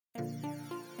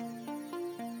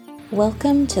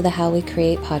Welcome to the How We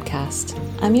Create podcast.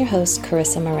 I'm your host,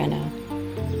 Carissa Moreno.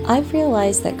 I've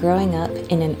realized that growing up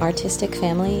in an artistic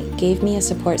family gave me a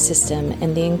support system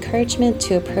and the encouragement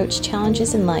to approach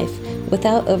challenges in life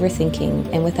without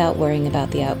overthinking and without worrying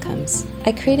about the outcomes.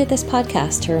 I created this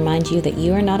podcast to remind you that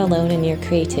you are not alone in your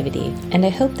creativity, and I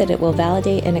hope that it will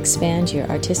validate and expand your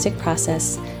artistic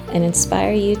process and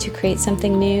inspire you to create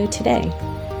something new today.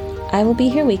 I will be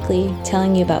here weekly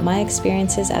telling you about my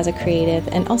experiences as a creative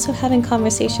and also having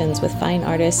conversations with fine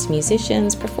artists,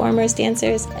 musicians, performers,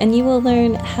 dancers, and you will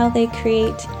learn how they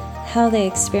create, how they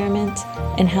experiment,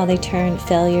 and how they turn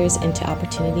failures into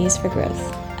opportunities for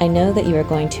growth. I know that you are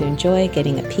going to enjoy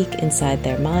getting a peek inside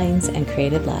their minds and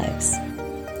creative lives.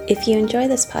 If you enjoy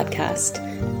this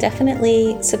podcast,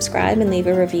 definitely subscribe and leave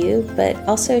a review, but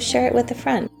also share it with a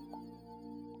friend.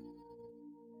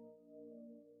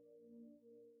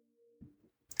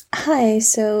 Hi,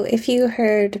 so if you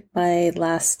heard my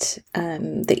last,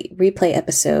 the replay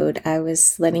episode, I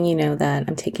was letting you know that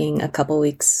I'm taking a couple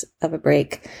weeks of a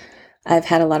break. I've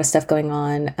had a lot of stuff going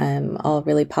on, all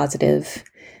really positive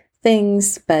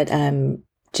things, but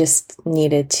just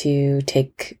needed to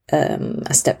take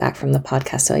a step back from the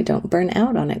podcast so I don't burn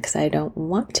out on it, because I don't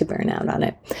want to burn out on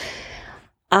it.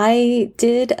 I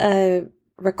did a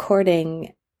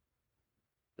recording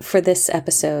for this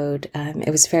episode. It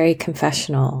was very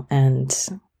confessional and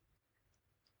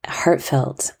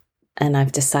heartfelt, and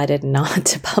I've decided not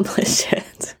to publish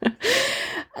it.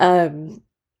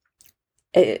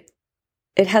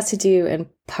 It has to do in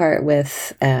part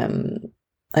with, I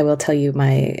will tell you,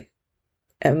 my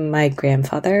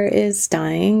grandfather is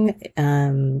dying.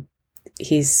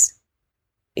 He's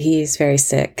very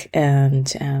sick,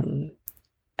 and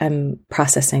I'm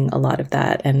processing a lot of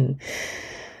that and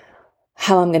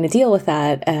how I'm going to deal with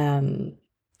that.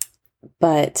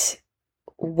 But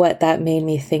what that made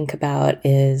me think about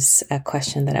is a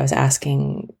question that I was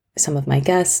asking some of my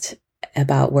guests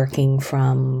about working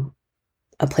from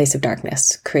a place of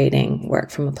darkness, creating work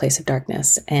from a place of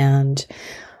darkness. And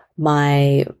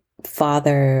my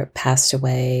father passed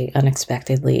away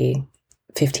unexpectedly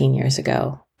 15 years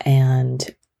ago and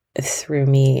threw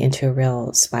me into a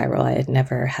real spiral. I had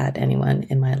never had anyone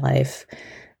in my life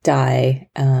die.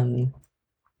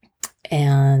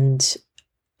 And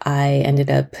I ended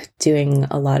up doing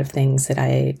a lot of things that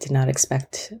I did not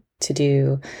expect to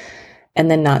do,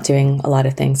 and then not doing a lot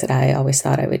of things that I always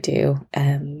thought I would do.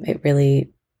 It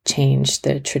really changed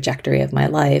the trajectory of my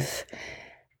life.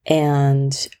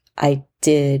 And I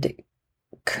did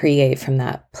create from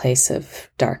that place of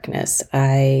darkness.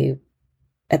 I,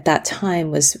 at that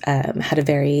time, was had a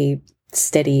very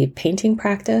steady painting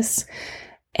practice,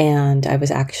 and I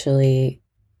was actually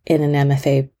in an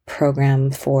MFA program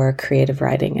for creative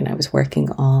writing, and I was working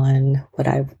on what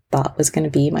I thought was going to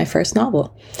be my first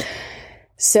novel.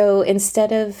 So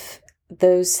instead of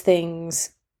those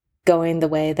things going the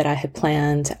way that I had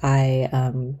planned, I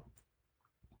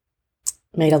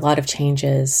made a lot of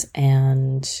changes,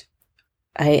 and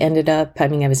I ended up, I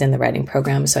was in the writing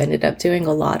program, so I ended up doing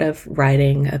a lot of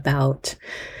writing about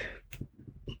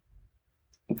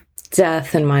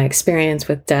death and my experience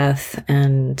with death,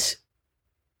 and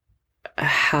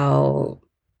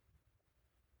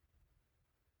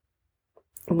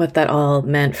what that all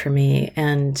meant for me.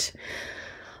 And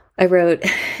I wrote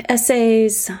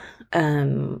essays,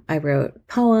 I wrote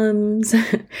poems,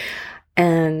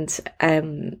 and I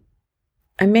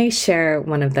may share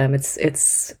one of them.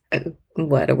 It's a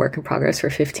work in progress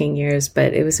for 15 years,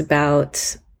 but it was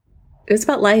about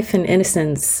life and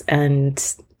innocence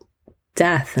and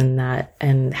death and that,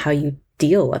 and how you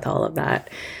deal with all of that.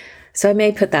 So I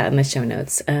may put that in the show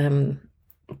notes.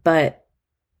 But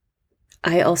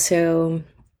I also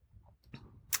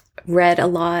read a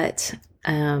lot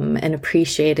and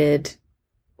appreciated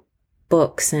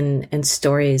books and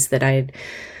stories that I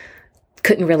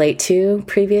couldn't relate to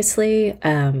previously.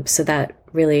 So that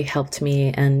really helped me.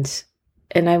 And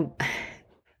I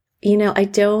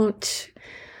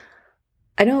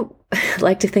don't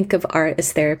like to think of art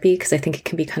as therapy, because I think it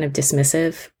can be kind of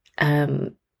dismissive.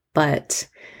 But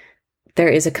there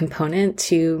is a component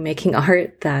to making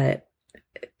art that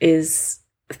is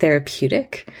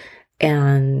therapeutic,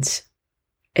 and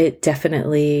it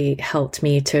definitely helped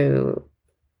me to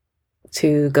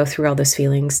go through all those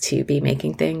feelings, to be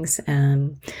making things.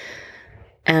 And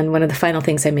one of the final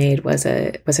things I made was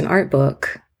an art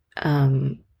book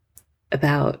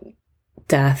about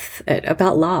death,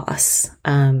 about loss.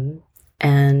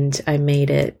 And I made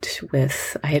it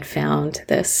with, I had found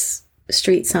this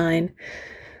street sign,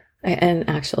 an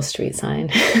actual street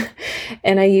sign,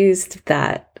 and I used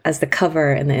that as the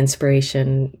cover and the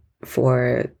inspiration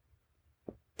for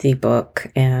the book,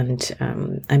 and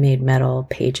I made metal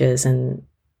pages, and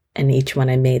each one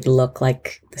I made look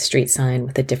like the street sign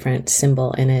with a different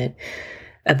symbol in it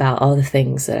about all the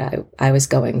things that I was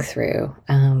going through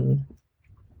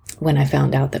when I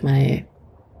found out that my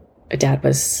dad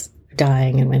was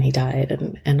dying and when he died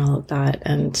and all of that.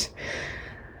 And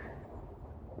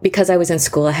because I was in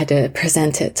school, I had to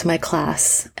present it to my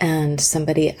class, and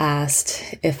somebody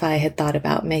asked if I had thought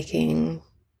about making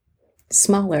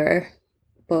smaller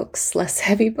books, less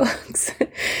heavy books.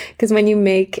 Because when you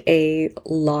make a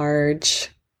large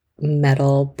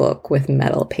metal book with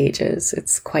metal pages,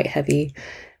 it's quite heavy.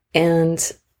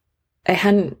 And I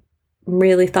hadn't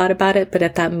really thought about it, but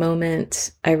at that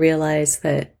moment, I realized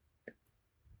that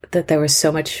there was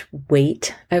so much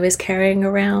weight I was carrying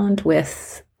around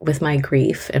with my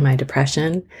grief and my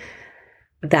depression,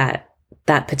 that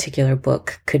particular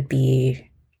book could be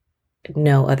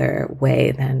no other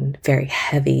way than very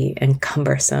heavy and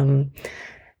cumbersome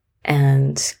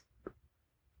and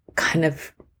kind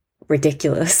of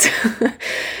ridiculous,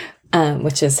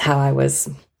 which is how I was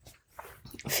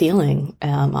feeling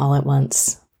all at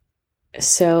once.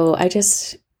 So I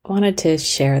just wanted to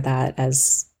share that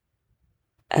as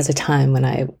a time when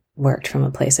I worked from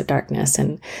a place of darkness,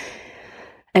 and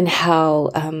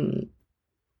how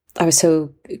I was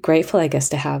so grateful, I guess,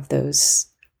 to have those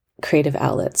creative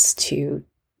outlets to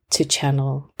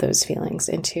channel those feelings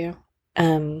into.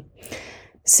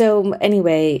 So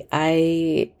anyway,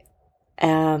 I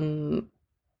am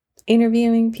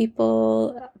interviewing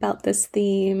people about this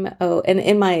theme. Oh, and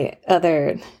in my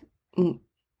other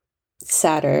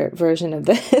sadder version of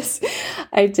this,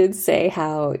 I did say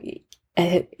how,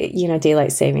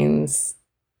 daylight savings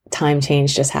time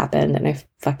change just happened, and I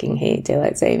fucking hate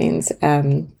daylight savings.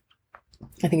 I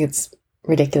think it's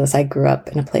ridiculous. I grew up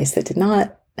in a place that did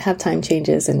not have time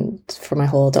changes, and for my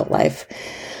whole adult life,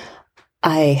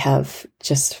 I have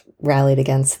just rallied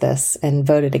against this and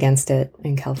voted against it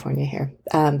in California here.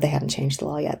 They haven't changed the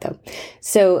law yet, though.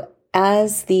 So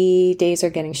as the days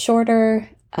are getting shorter,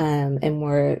 and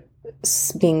we're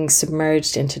being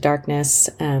submerged into darkness,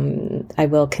 I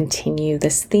will continue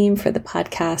this theme for the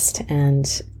podcast, and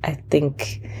I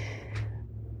think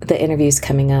the interviews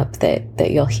coming up that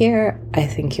you'll hear, I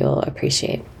think you'll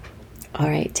appreciate. All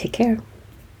right, take care.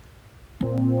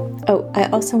 Oh, I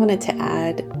also wanted to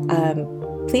add,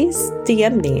 please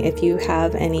DM me if you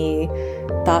have any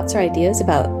thoughts or ideas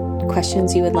about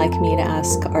questions you would like me to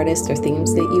ask artists or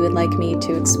themes that you would like me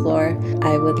to explore.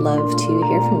 I would love to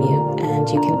hear from you, and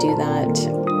you can do that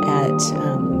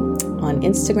on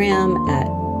Instagram at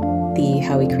the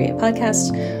How We Create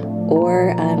podcast,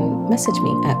 or message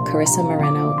me at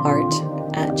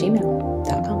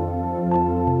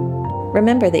carissamorenoart@gmail.com.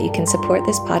 Remember that you can support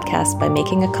this podcast by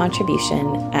making a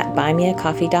contribution at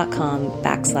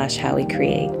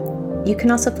buymeacoffee.com/howwecreate. You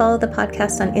can also follow the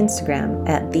podcast on Instagram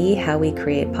at the How We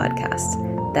Create Podcast.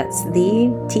 That's the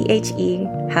THE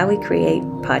How We Create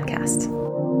Podcast.